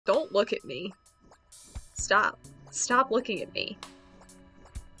Don't look at me. Stop. Stop looking at me.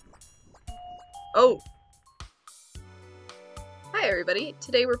 Oh. Hi everybody.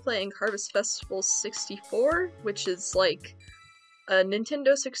 Today we're playing Harvest Festival 64, which is like a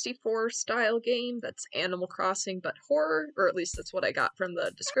Nintendo 64 style game that's Animal Crossing but horror, or at least that's what I got from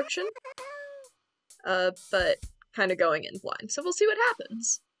the description. But kind of going in blind, so we'll see what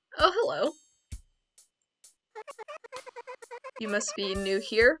happens. Oh, hello. You must be new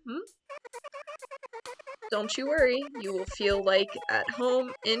here, Don't you worry, you will feel like at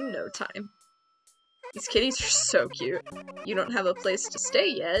home in no time. These kitties are so cute. You don't have a place to stay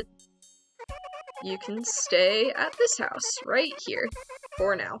yet. You can stay at this house, right here,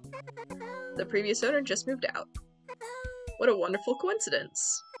 for now. The previous owner just moved out. What a wonderful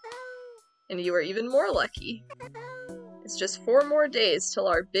coincidence. And you are even more lucky. It's just 4 more days till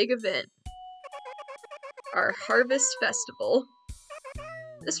our big event. Our Harvest Festival.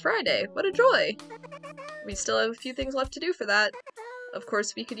 This Friday, what a joy! We still have a few things left to do for that. Of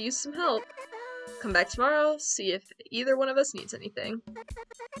course, we could use some help. Come back tomorrow, see if either one of us needs anything.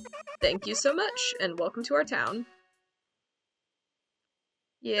 Thank you so much, and welcome to our town.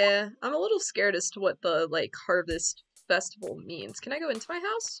 Yeah, I'm a little scared as to what the, like, Harvest Festival means. Can I go into my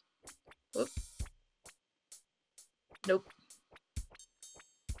house? Whoop. Nope.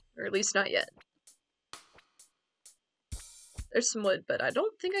 Or at least not yet. There's some wood, but I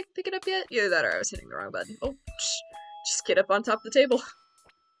don't think I can pick it up yet. Either that or I was hitting the wrong button. Oh, just get up on top of the table.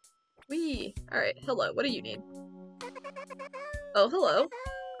 Whee! Alright, hello, what do you need? Oh, hello.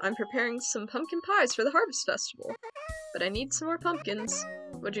 I'm preparing some pumpkin pies for the Harvest Festival. But I need some more pumpkins.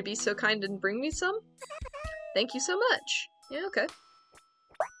 Would you be so kind and bring me some? Thank you so much. Yeah, okay.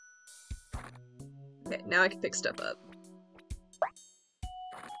 Okay, now I can pick stuff up.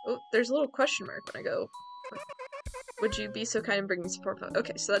 Oh, there's a little question mark when I go. Would you be so kind and bring me some more pumpkins?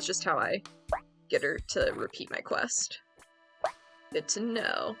 Okay, so that's just how I get her to repeat my quest. Good to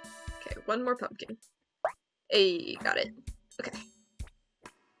know. Okay, one more pumpkin. Hey, got it. Okay.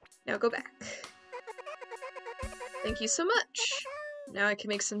 Now go back. Thank you so much. Now I can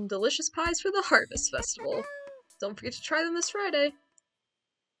make some delicious pies for the Harvest Festival. Don't forget to try them this Friday.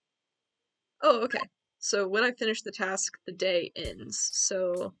 Oh, okay. So when I finish the task, the day ends.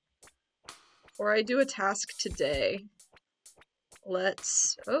 So, before I do a task today,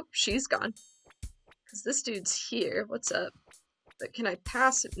 let's... Oh, she's gone. Because this dude's here. What's up? But can I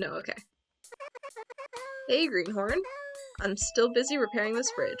pass it? No, okay. Hey, Greenhorn. I'm still busy repairing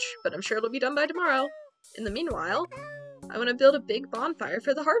this bridge, but I'm sure it'll be done by tomorrow. In the meanwhile, I want to build a big bonfire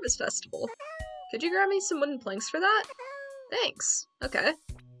for the Harvest Festival. Could you grab me some wooden planks for that? Thanks. Okay.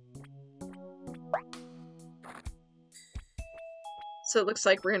 So it looks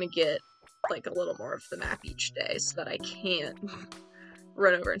like we're gonna get, like, a little more of the map each day so that I can't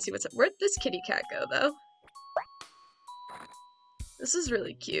run over and see what's up. Where'd this kitty cat go, though? This is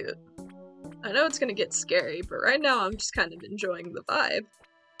really cute. I know it's gonna get scary, but right now I'm just kind of enjoying the vibe.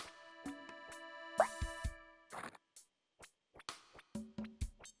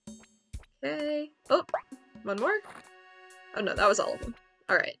 Okay. Oh, one more? Oh no, that was all of them.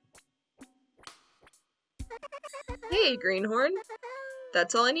 Alright. Hey, Greenhorn.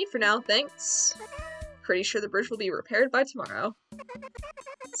 That's all I need for now, thanks. Pretty sure the bridge will be repaired by tomorrow.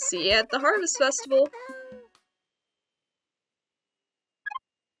 See you at the Harvest Festival!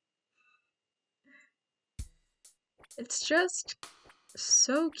 It's just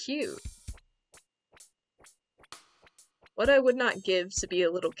so cute. What I would not give to be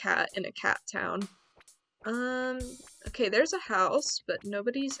a little cat in a cat town. Okay, there's a house, but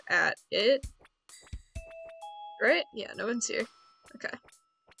nobody's at it. Right? Yeah, no one's here. Okay.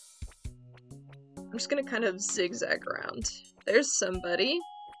 I'm just gonna kind of zigzag around. There's somebody.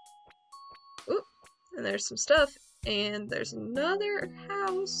 Oop. And there's some stuff. And there's another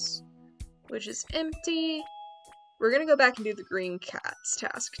house, which is empty. We're gonna go back and do the green cat's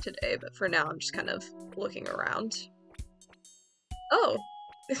task today, but for now I'm just kind of looking around. Oh!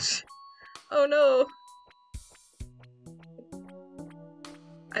 Oh no!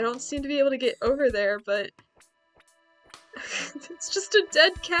 I don't seem to be able to get over there, but... It's just a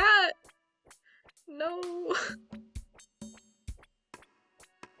dead cat! No!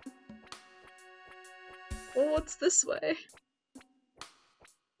 Well, what's this way?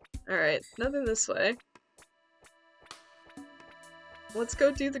 Alright, nothing this way. Let's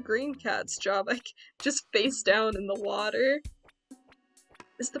go do the green cat's job. I just face down in the water.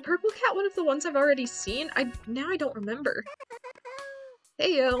 Is the purple cat one of the ones I've already seen? Now I don't remember.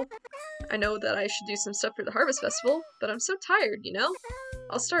 Hey yo! I know that I should do some stuff for the Harvest Festival, but I'm so tired, you know?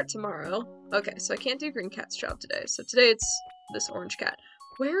 I'll start tomorrow. Okay, so I can't do green cat's job today, so today it's this orange cat.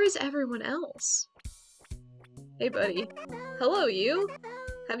 Where is everyone else? Hey, buddy. Hello, you.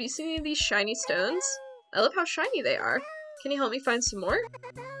 Have you seen any of these shiny stones? I love how shiny they are. Can you help me find some more?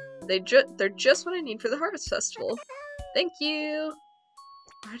 They're just what I need for the Harvest Festival. Thank you.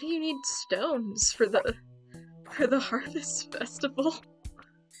 Why do you need stones for the Harvest Festival?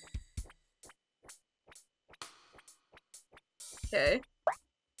 Okay.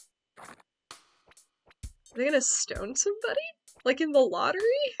 Are they gonna stone somebody? Like in the lottery?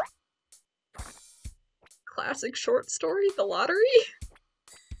 Classic short story, The Lottery?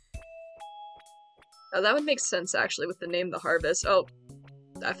 Oh, that would make sense actually with the name The Harvest. Oh,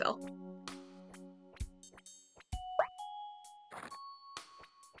 I fell.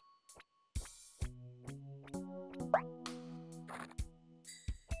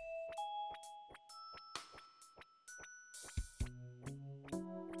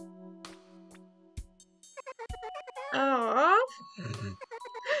 Aww.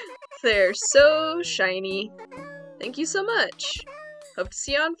 They're so shiny. Thank you so much. Hope to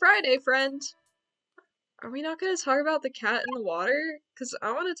see you on Friday, friend. Are we not gonna talk about the cat in the water? Because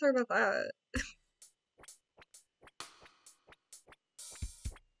I want to talk about that.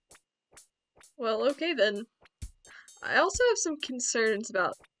 Well, okay then. I also have some concerns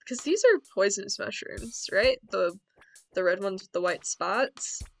about, because these are poisonous mushrooms, right? The red ones with the white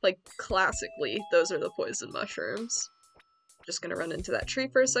spots. Like, classically, those are the poison mushrooms. Just gonna run into that tree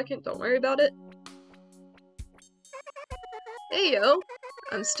for a second, don't worry about it. Hey, yo!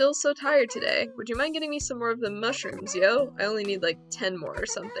 I'm still so tired today. Would you mind getting me some more of the mushrooms, yo? I only need like 10 more or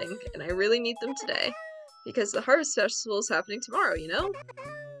something, and I really need them today. Because the Harvest Festival is happening tomorrow, you know?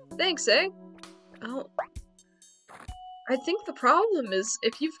 Thanks, eh? Oh. I think the problem is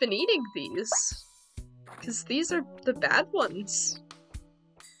if you've been eating these. Because these are the bad ones.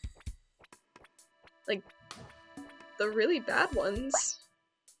 Like, the really bad ones.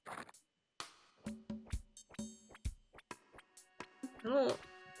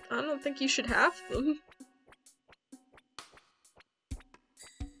 I don't think you should have them.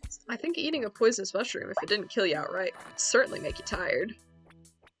 I think eating a poisonous mushroom, if it didn't kill you outright, would certainly make you tired.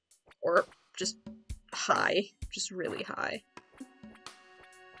 Or just high. Just really high.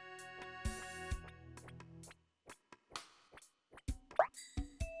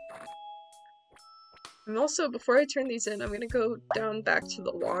 And also, before I turn these in, I'm gonna go down back to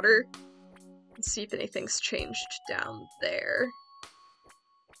the water and see if anything's changed down there.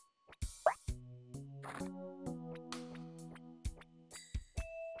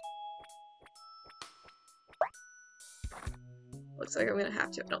 Looks like I'm gonna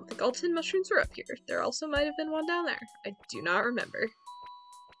have to. I don't think all 10 mushrooms are up here. There also might have been one down there. I do not remember.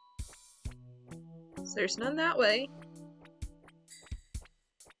 So there's none that way.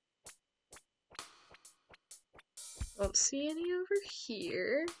 Don't see any over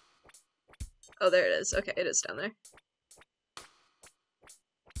here. Oh, there it is. Okay, it is down there.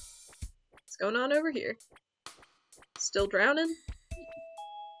 What's going on over here? Still drowning?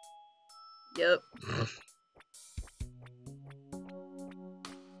 Yep.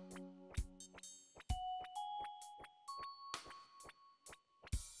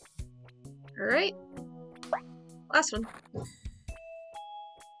 Alright. Last one.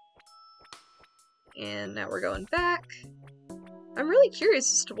 And now we're going back. I'm really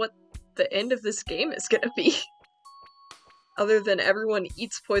curious as to what the end of this game is gonna be. Other than everyone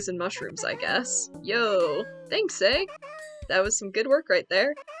eats poison mushrooms, I guess. Yo, thanks, eh? That was some good work right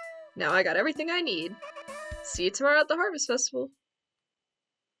there. Now I got everything I need. See you tomorrow at the Harvest Festival.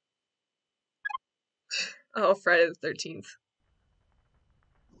 Oh, Friday the 13th.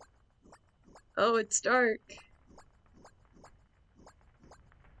 Oh, it's dark.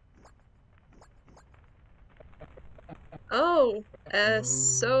 Oh,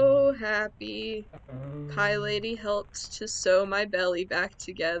 so happy. Pie Lady helped to sew my belly back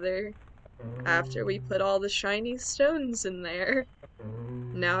together after we put all the shiny stones in there.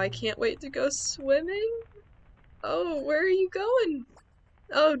 Now I can't wait to go swimming. Oh, where are you going?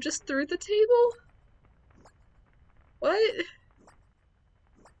 Oh, just through the table? What?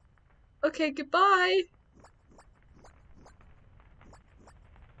 Okay, goodbye.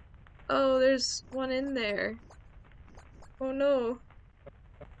 Oh, there's one in there. Oh no.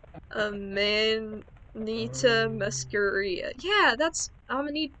 Amanita muscaria. Yeah, that's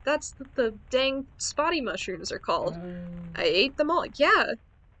Amanita. That's the dang spotty mushrooms are called. I ate them all. Yeah.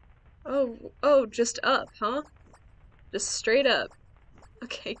 Oh, just up, huh? Just straight up.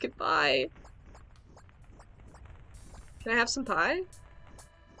 Okay, goodbye. Can I have some pie?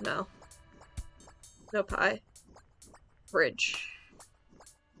 No. No pie. Bridge.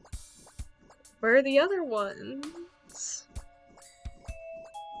 Where are the other ones?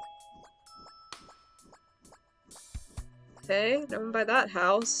 Okay, no one by that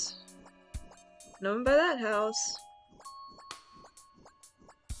house. No one by that house.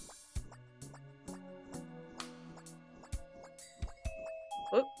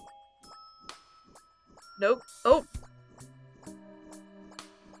 Whoop. Nope. Oh!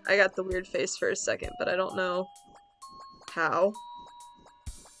 I got the weird face for a second, but I don't know how.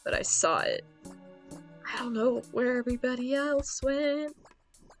 But I saw it. I don't know where everybody else went.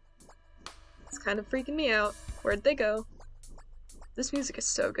 It's kind of freaking me out. Where'd they go? This music is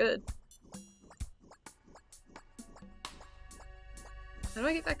so good. How do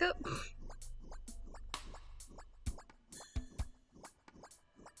I get back up?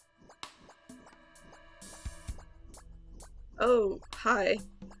 Oh, hi.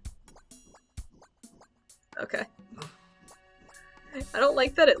 Okay. I don't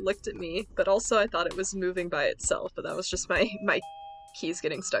like that it looked at me, but also I thought it was moving by itself, but that was just my keys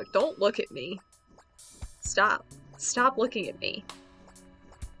getting stuck. Don't look at me. Stop. Stop looking at me.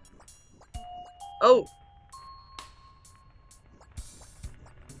 Oh.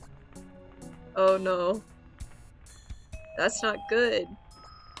 Oh no. That's not good.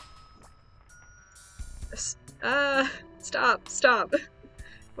 Stop, stop.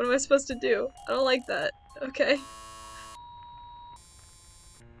 What am I supposed to do? I don't like that. Okay.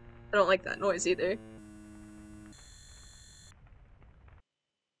 I don't like that noise either.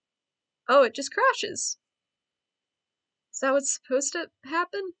 Oh, it just crashes. Is that what's supposed to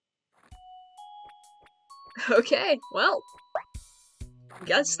happen? Okay, well.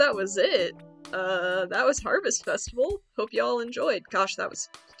 Guess that was it. That was Harvest Festival. Hope y'all enjoyed. Gosh, that was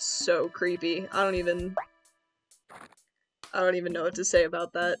so creepy. I don't even know what to say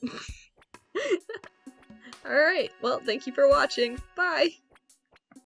about that. Alright, well, thank you for watching. Bye!